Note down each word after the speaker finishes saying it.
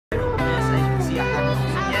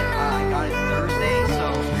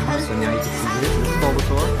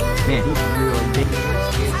Man, he's really big.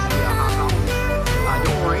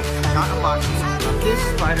 Don't worry, not unboxing. This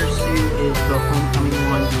spider suit is the homecoming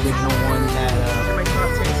one, the original one that everybody not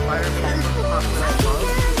saying Spider-Man, but the one that I love.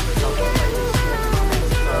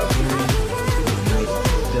 Nice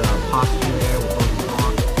posture there with both his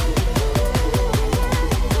arms.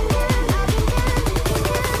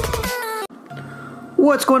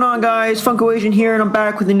 What's going on, guys? Funko Asian here, and I'm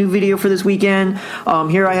back with a new video for this weekend.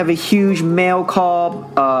 Here I have a huge mail call,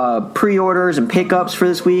 pre-orders and pickups for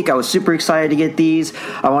this week. I was super excited to get these.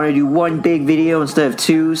 I wanted to do one big video instead of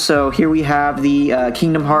two, so here we have the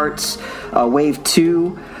Kingdom Hearts Wave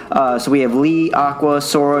 2. So we have Lee, Aqua,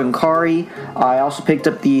 Sora, and Kari. I also picked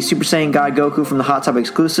up the Super Saiyan God Goku from the Hot Tub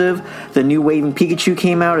exclusive. The new Waving Pikachu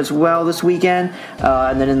came out as well this weekend.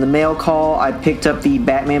 And then in the mail call, I picked up the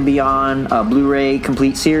Batman Beyond Blu-ray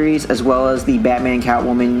Complete Series, as well as the Batman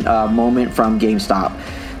Catwoman moment from GameStop.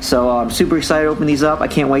 So I'm super excited to open these up. I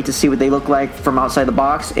can't wait to see what they look like from outside the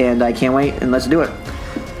box, and I can't wait, and let's do it.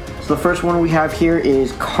 So the first one we have here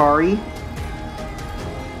is Kari.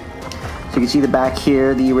 So you can see the back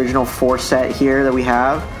here, the original 4 set here that we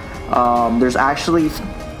have. There's actually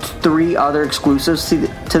 3 other exclusives to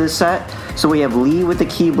this set. So we have Lee with the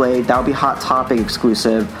Keyblade, that will be Hot Topic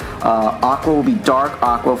exclusive. Aqua will be Dark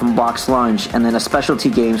Aqua from Box Lunch, and then a specialty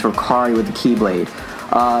games for Kari with the Keyblade.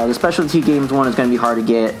 The specialty games one is going to be hard to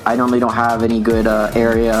get. I normally don't have any good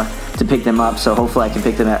area to pick them up, so hopefully I can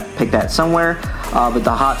pick that somewhere. But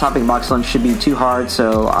the Hot Topic Box Lunch should be too hard,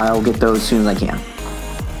 so I'll get those as soon as I can.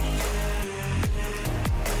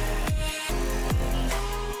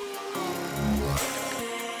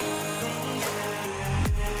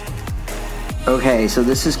 Okay, so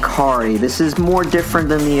this is Kari. This is more different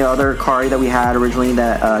than the other Kari that we had originally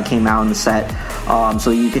that came out in the set.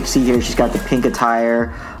 So you can see here she's got the pink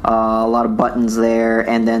attire, a lot of buttons there,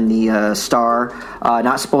 and then the star.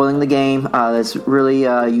 Not spoiling the game. That's really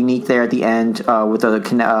unique there at the end with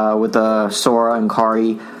the Sora and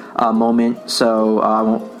Kari moment. So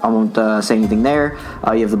I won't say anything there.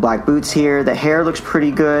 You have the black boots here. The hair looks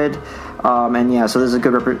pretty good, and yeah, so this is a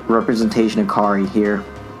good representation of Kari here.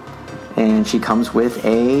 And she comes with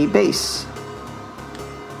a base.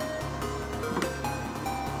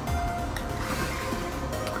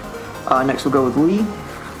 Next we'll go with Lee.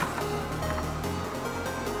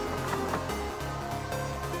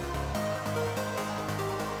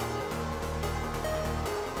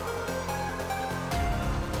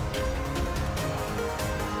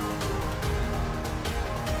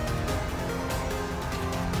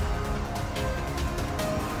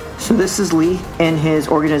 So this is Lee in his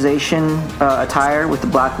organization attire with the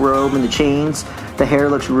black robe and the chains. The hair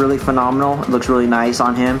looks really phenomenal. It looks really nice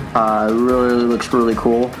on him. Really looks really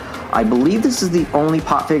cool. I believe this is the only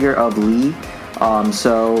pop figure of Lee.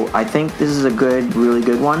 So I think this is a really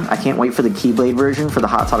good one. I can't wait for the Keyblade version for the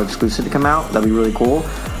Hot Top exclusive to come out. That'd be really cool.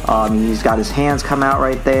 He's got his hands come out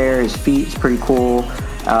right there. His feet's pretty cool.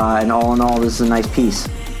 And all in all, this is a nice piece.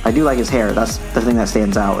 I do like his hair. That's the thing that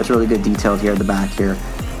stands out. It's really good detailed here at the back here.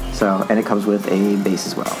 So, and it comes with a base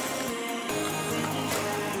as well.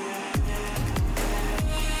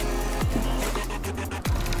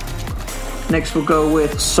 Next we'll go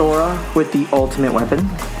with Sora with the ultimate weapon.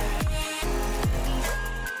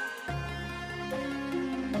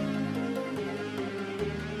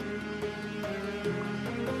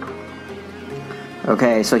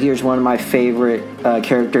 Okay, so here's one of my favorite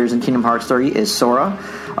characters in Kingdom Hearts 3 is Sora.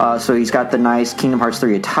 So he's got the nice Kingdom Hearts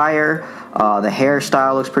 3 attire. The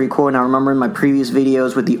hairstyle looks pretty cool. Now remember in my previous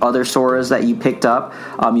videos with the other Soras that you picked up,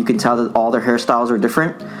 you can tell that all their hairstyles are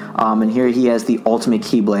different. And here he has the ultimate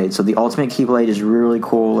Keyblade. So the ultimate Keyblade is really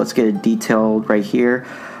cool. Let's get it detailed right here.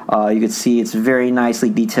 You can see it's very nicely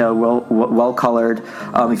detailed, well colored.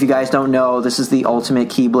 If you guys don't know, this is the ultimate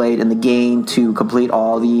Keyblade in the game to complete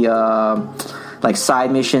all the like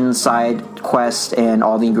side missions, side quests, and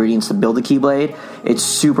all the ingredients to build the Keyblade. It's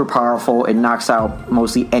super powerful. It knocks out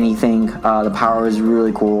mostly anything. The power is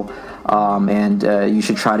really cool, and you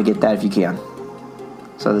should try to get that if you can.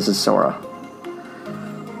 So this is Sora.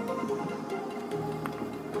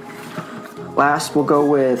 Last, we'll go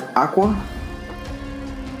with Aqua.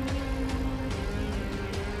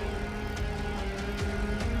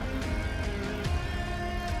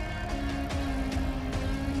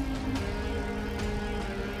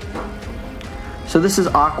 So this is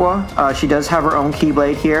Aqua. She does have her own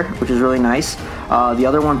Keyblade here, which is really nice. The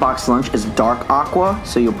other one, Box Lunch, is Dark Aqua,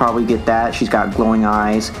 so you'll probably get that. She's got glowing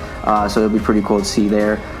eyes, so it'll be pretty cool to see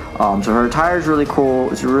there. So her attire is really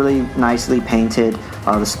cool. It's really nicely painted.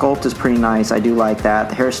 The sculpt is pretty nice. I do like that.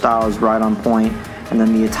 The hairstyle is right on point. and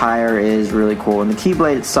then the attire is really cool. And the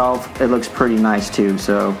Keyblade itself, it looks pretty nice too.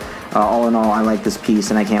 So all in all, I like this piece,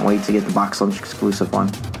 and I can't wait to get the box lunch exclusive one.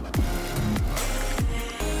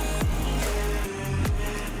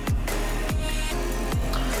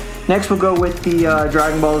 Next, we'll go with the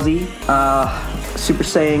Dragon Ball Z Super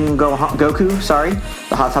Saiyan Goku, sorry,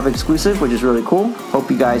 the Hot Topic exclusive, which is really cool. Hope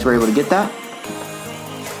you guys were able to get that.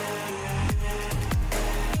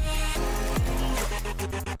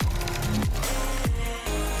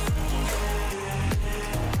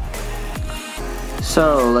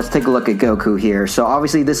 So let's take a look at Goku here. So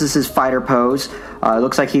obviously this is his fighter pose. It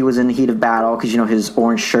looks like he was in the heat of battle because, you know, his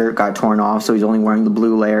orange shirt got torn off, so he's only wearing the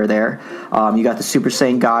blue layer there. You got the Super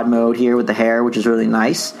Saiyan God mode here with the hair, which is really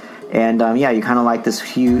nice. And yeah, you kind of like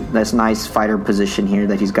this nice fighter position here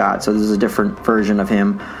that he's got. So this is a different version of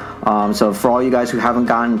him. So for all you guys who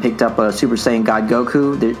haven't picked up a Super Saiyan God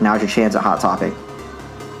Goku, now's your chance at Hot Topic.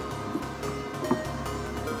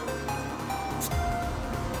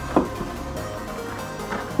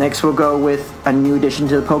 Next, we'll go with a new addition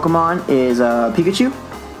to the Pokemon is Pikachu.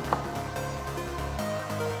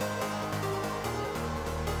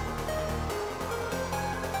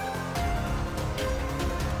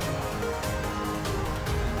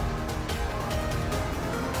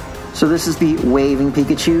 So this is the waving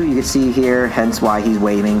Pikachu. You can see here, hence why he's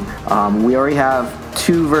waving. We already have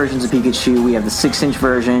two versions of Pikachu. We have the 6-inch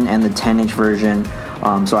version and the 10-inch version.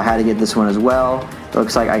 So I had to get this one as well. It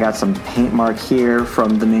looks like I got some paint mark here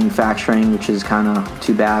from the manufacturing, which is kind of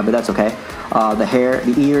too bad, but that's okay. The hair,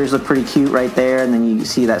 the ears look pretty cute right there, and then you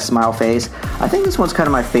see that smile face. I think this one's kind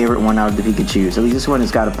of my favorite one out of the Pikachus. At least this one has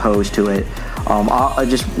got a pose to it.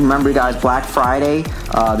 Just remember, guys, Black Friday,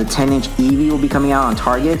 the 10-inch Eevee will be coming out on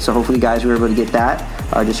Target, so hopefully you guys were able to get that,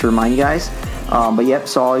 just to remind you guys. But yep,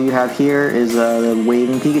 so all you have here is the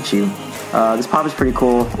waving Pikachu. This pop is pretty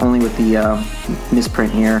cool, only with the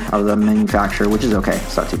misprint here of the manufacturer, which is okay,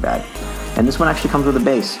 it's not too bad. And this one actually comes with a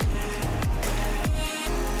base.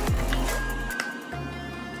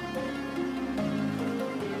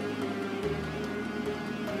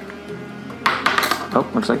 Oh,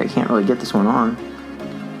 looks like I can't really get this one on.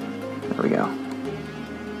 There we go.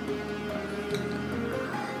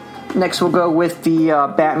 Next, we'll go with the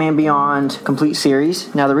Batman Beyond Complete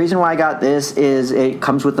Series. Now, the reason why I got this is it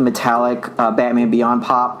comes with the metallic Batman Beyond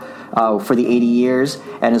pop for the 80 years,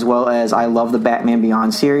 and as well as I love the Batman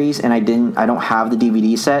Beyond series, and I don't have the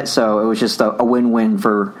DVD set, so it was just a win-win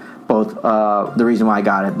for both. The reason why I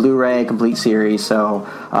got it, Blu-ray Complete Series. So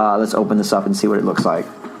let's open this up and see what it looks like.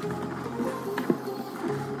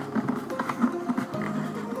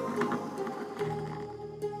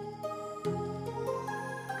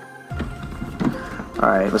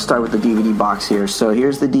 Alright, let's start with the DVD box here. So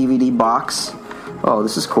here's the DVD box. Oh,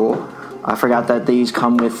 this is cool. I forgot that these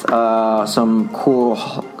come with some cool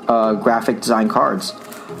graphic design cards.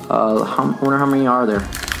 I wonder how many are there.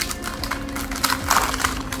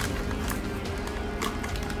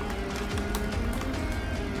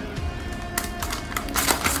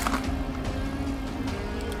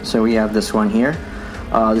 So we have this one here.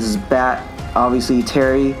 This is obviously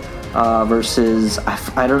Terry versus I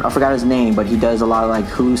forgot his name, but he does a lot of like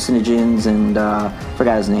hallucinogens and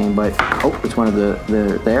forgot his name, but oh, it's one of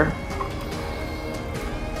the there.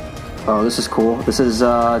 Oh, this is cool. This is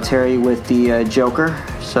Terry with the Joker.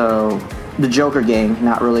 So the Joker gang,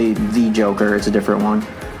 not really the Joker, it's a different one,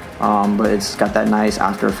 but it's got that nice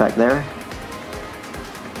after effect there.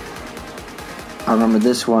 I remember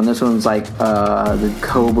this one. This one's like the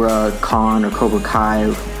Cobra Khan or Cobra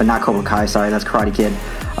Kai, but not Cobra Kai, sorry, that's Karate Kid.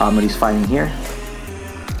 But he's fighting here.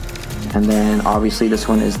 And then obviously this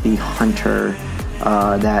one is the hunter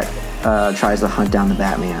that tries to hunt down the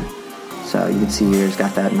Batman. So you can see here it's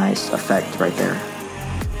got that nice effect right there.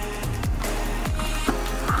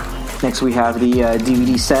 Next we have the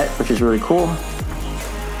DVD set, which is really cool.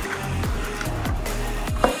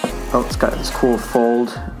 Oh, it's got this cool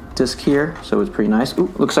fold disc here, so it's pretty nice.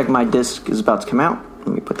 Ooh, looks like my disc is about to come out. Let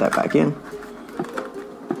me put that back in.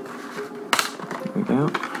 There we go.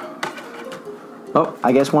 Oh,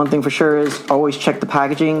 I guess one thing for sure is always check the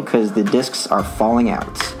packaging because the discs are falling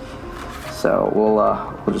out. So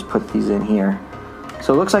we'll just put these in here.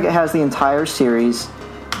 So it looks like it has the entire series,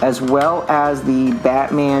 as well as the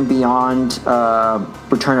Batman Beyond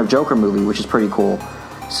Return of Joker movie, which is pretty cool.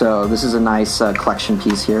 So this is a nice collection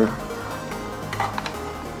piece here.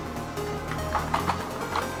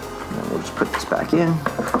 And we'll just put this back in.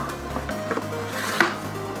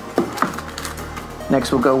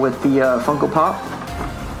 Next we'll go with the Funko Pop.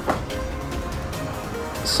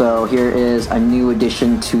 So here is a new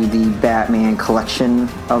addition to the Batman collection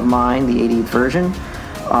of mine, the 80th version.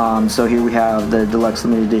 So here we have the Deluxe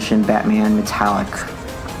Limited Edition Batman Metallic.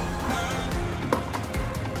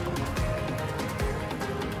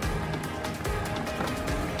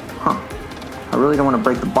 I really don't want to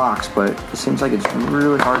break the box, but it seems like it's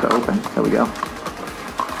really hard to open. There we go.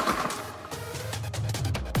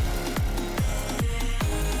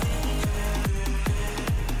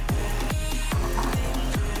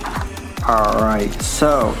 Alright,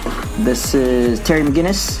 so this is Terry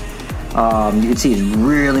McGinnis. You can see it's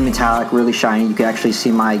really metallic, really shiny. You can actually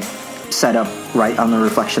see my setup right on the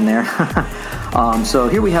reflection there. So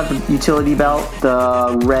here we have the utility belt,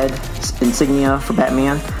 the red insignia for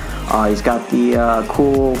Batman. He's got the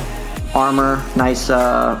cool armor, nice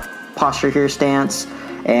posture here stance,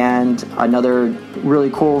 and another really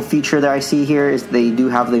cool feature that I see here is they do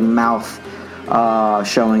have the mouth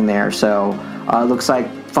showing there. So it looks like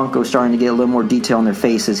Funko's starting to get a little more detail in their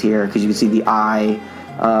faces here, because you can see the eye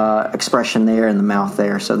expression there and the mouth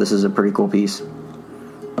there. So this is a pretty cool piece.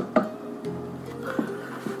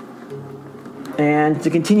 And to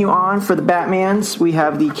continue on for the Batmans, we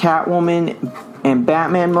have the Catwoman and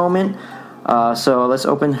Batman moment. So let's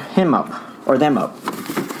open him up, or them up.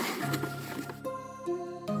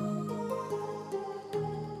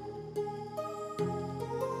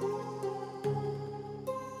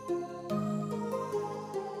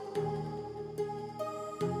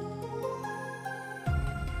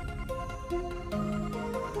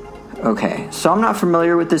 Okay, so I'm not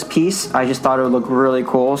familiar with this piece. I just thought it would look really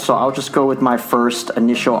cool, so I'll just go with my first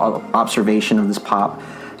initial observation of this pop.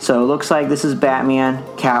 So it looks like this is Batman,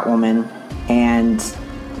 Catwoman, and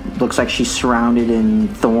looks like she's surrounded in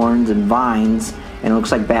thorns and vines, and it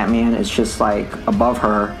looks like Batman is just like above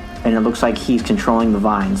her, and it looks like he's controlling the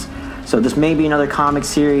vines. So this may be another comic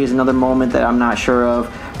series, another moment that I'm not sure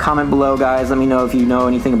of. Comment below, guys, let me know if you know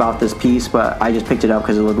anything about this piece, but I just picked it up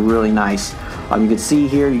because it looked really nice. You can see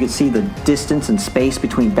here, you can see the distance and space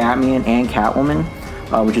between Batman and Catwoman,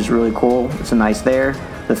 which is really cool. It's a nice there.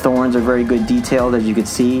 The thorns are very good detailed, as you can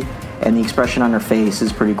see, and the expression on her face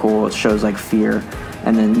is pretty cool. It shows like fear.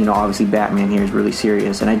 And then, you know, obviously Batman here is really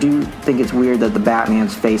serious. And I do think it's weird that the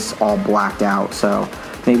Batman's face is all blacked out, so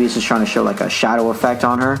maybe it's just trying to show like a shadow effect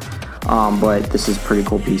on her. But this is a pretty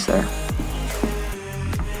cool piece there.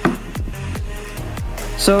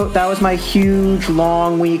 So that was my huge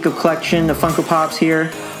long week of collection of Funko Pops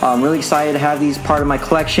here. I'm really excited to have these part of my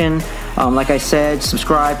collection. Like I said,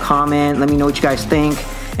 subscribe, comment, let me know what you guys think,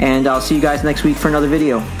 and I'll see you guys next week for another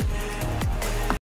video.